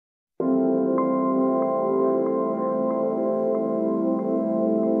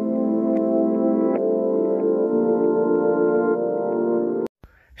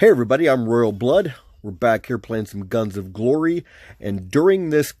Hey everybody, I'm Royal Blood. We're back here playing some Guns of Glory. And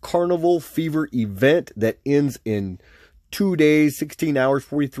during this Carnival Fever event that ends in 2 days, 16 hours,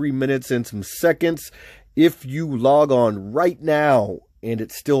 43 minutes, and some seconds, if you log on right now and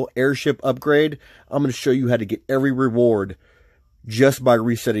it's still airship upgrade, I'm going to show you how to get every reward just by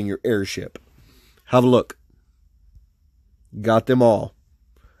resetting your airship. Have a look. Got them all.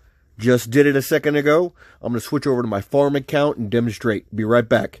 Just did it a second ago. I'm going to switch over to my farm account and demonstrate. Be right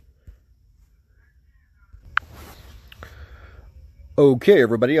back. Okay,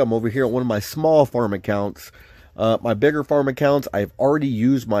 everybody. I'm over here on one of my small farm accounts. My bigger farm accounts, I've already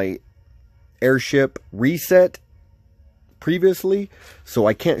used my airship reset previously, so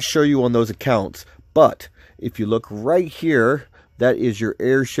I can't show you on those accounts. But if you look right here, that is your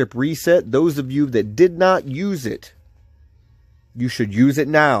airship reset. Those of you that did not use it, you should use it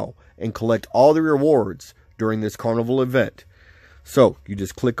now and collect all the rewards during this carnival event. So you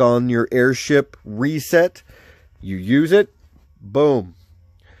just click on your airship reset, you use it, boom.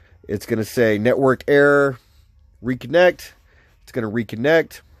 It's going to say network error, reconnect. It's going to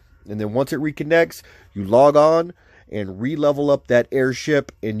reconnect. And then once it reconnects, you log on and re-level up that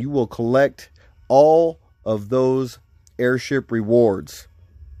airship, and you will collect all of those airship rewards,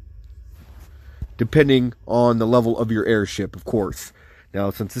 depending on the level of your airship, of course. Now,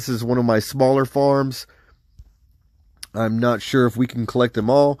 since this is one of my smaller farms, I'm not sure if we can collect them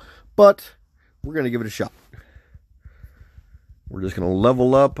all, but we're going to give it a shot. We're just going to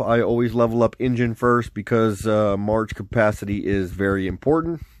level up. I always level up engine first because March capacity is very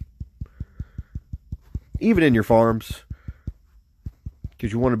important, even in your farms,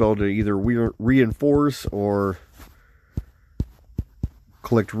 because you want to be able to either reinforce or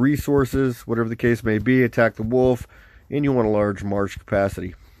collect resources, whatever the case may be, attack the wolf, and you want a large March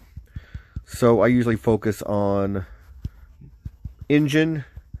capacity. So I usually focus on engine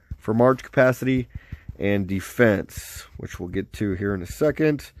for March capacity and defense, which we'll get to here in a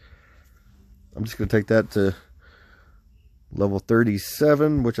second. I'm just going to take that to level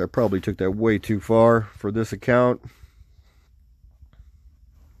 37, which I probably took that way too far for this account.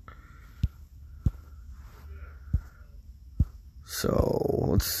 So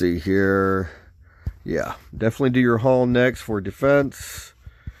let's see here. Yeah, definitely do your haul next for defense.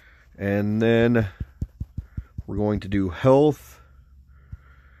 And then we're going to do health.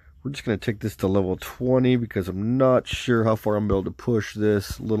 We're just going to take this to level 20 because I'm not sure how far I'm able to push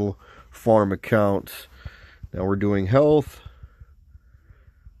this little farm account. Now we're doing health.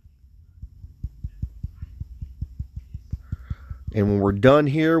 And when we're done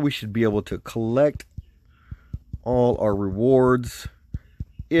here, we should be able to collect all our rewards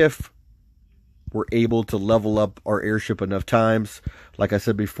if we're able to level up our airship enough times. Like I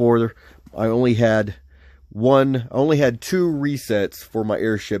said before, I only had two resets for my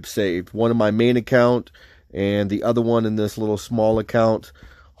airship saved. One in my main account and the other one in this little small account.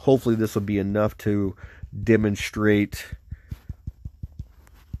 Hopefully this will be enough to demonstrate.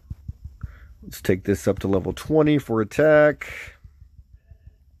 Let's take this up to level 20 for attack.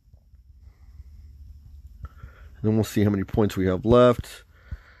 And then we'll see how many points we have left.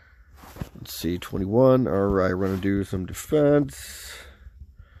 Let's see, 21. All right, we're going to do some defense.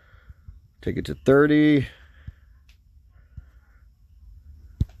 Take it to 30.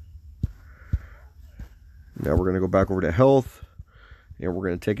 Now we're going to go back over to health. And we're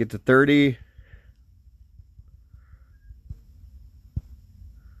going to take it to 30.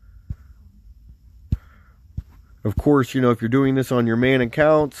 Of course, you know, if you're doing this on your main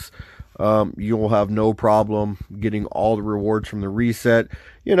accounts, you'll have no problem getting all the rewards from the reset.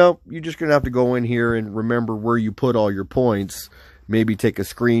 You know, you're just going to have to go in here and remember where you put all your points. Maybe take a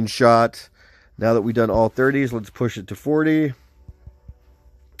screenshot. Now that we've done all 30s, let's push it to 40.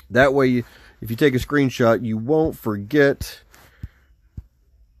 That way, if you take a screenshot, you won't forget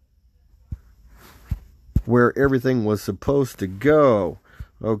where everything was supposed to go.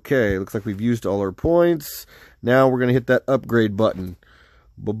 Okay, looks like we've used all our points. Now we're going to hit that upgrade button.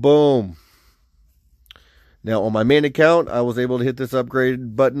 Boom. Now on my main account, I was able to hit this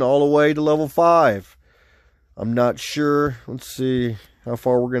upgrade button all the way to level 5. I'm not sure. Let's see how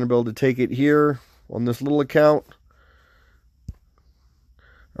far we're going to be able to take it here on this little account.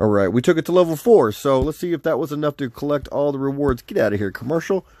 All right, we took it to level 4. So let's see if that was enough to collect all the rewards. Get out of here,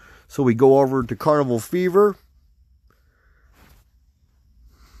 commercial. So we go over to Carnival Fever.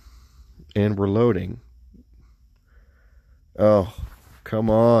 And we're loading. Oh, come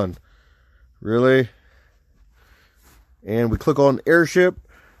on. Really? And we click on airship.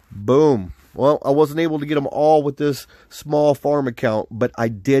 Boom. Well, I wasn't able to get them all with this small farm account, but I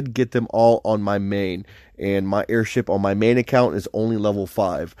did get them all on my main. And my airship on my main account is only level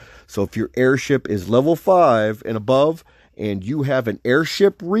 5. So if your airship is level 5 and above, and you have an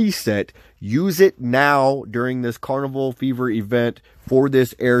airship reset, use it now during this Carnival Fever event for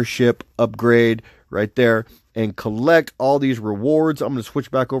this airship upgrade right there, and collect all these rewards. I'm going to switch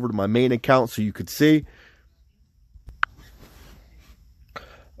back over to my main account so you could see.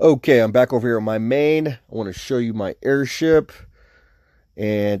 Okay, I'm back over here on my main. I want to show you my airship,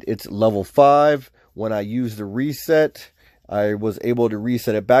 and it's level 5. When I use the reset, I was able to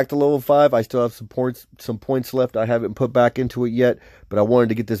reset it back to level 5. I still have some points left. I haven't put back into it yet, but I wanted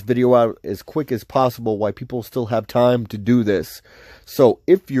to get this video out as quick as possible while people still have time to do this. So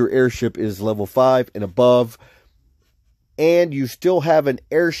if your airship is level 5 and above, and you still have an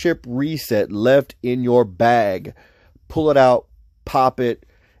airship reset left in your bag, pull it out, pop it,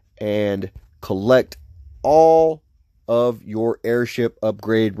 and collect all of your airship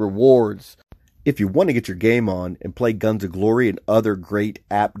upgrade rewards. If you want to get your game on and play Guns of Glory and other great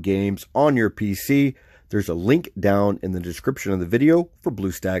app games on your PC, there's a link down in the description of the video for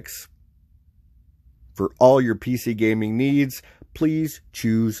BlueStacks. For all your PC gaming needs, please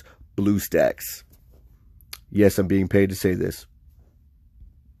choose BlueStacks. Yes, I'm being paid to say this.